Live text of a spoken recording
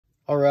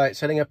All right,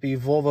 setting up the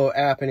Volvo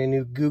app in a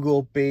new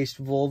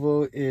Google-based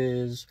Volvo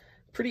is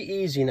pretty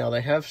easy now.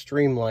 They have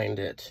streamlined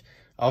it.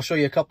 I'll show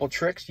you a couple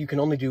tricks. You can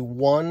only do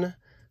one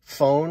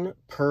phone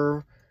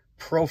per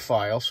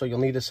profile, so you'll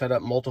need to set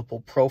up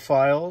multiple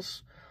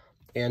profiles.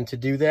 And to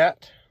do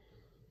that,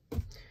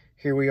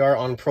 here we are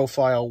on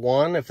profile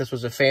 1. If this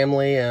was a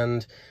family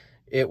and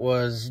it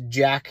was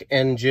Jack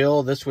and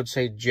Jill, this would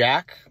say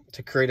Jack.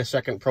 To create a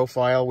second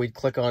profile, we'd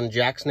click on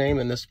Jack's name.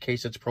 In this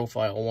case, it's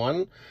profile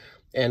 1.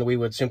 And we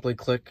would simply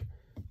click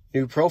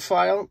new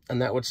profile,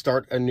 and that would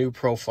start a new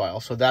profile.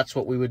 So that's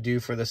what we would do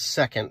for the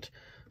second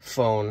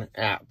phone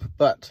app.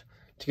 But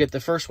to get the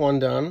first one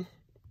done,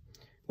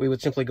 we would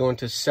simply go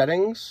into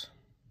settings,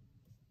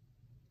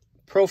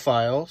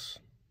 profiles,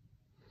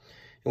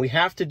 and we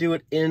have to do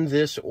it in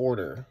this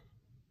order.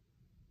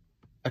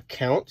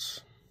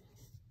 Accounts,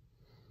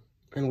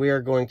 and we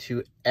are going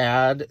to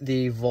add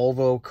the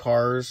Volvo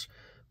Cars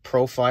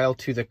profile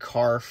to the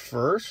car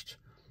first.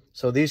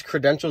 So these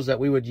credentials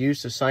that we would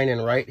use to sign in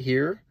right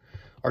here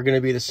are going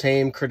to be the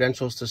same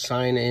credentials to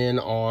sign in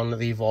on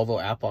the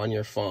Volvo app on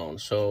your phone.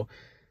 So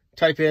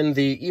type in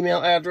the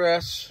email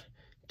address,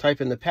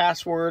 type in the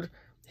password,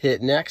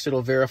 hit next.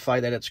 It'll verify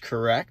that it's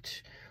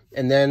correct.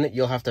 And then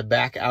you'll have to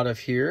back out of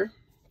here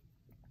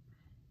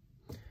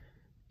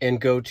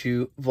and go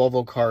to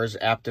Volvo Cars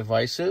app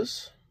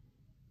devices.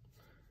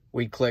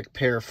 We click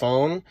pair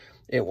phone.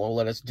 It won't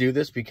let us do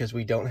this because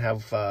we don't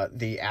have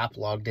the app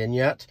logged in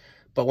yet.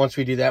 But once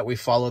we do that, we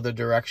follow the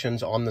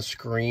directions on the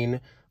screen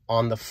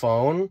on the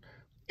phone,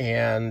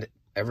 and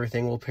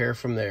everything will pair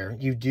from there.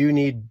 You do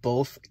need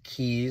both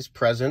keys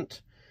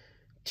present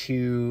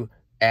to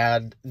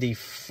add the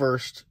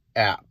first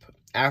app.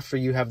 After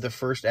you have the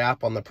first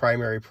app on the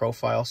primary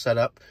profile set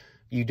up,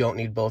 you don't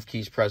need both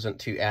keys present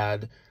to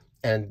add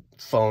a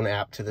phone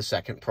app to the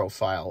second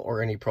profile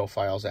or any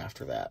profiles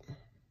after that.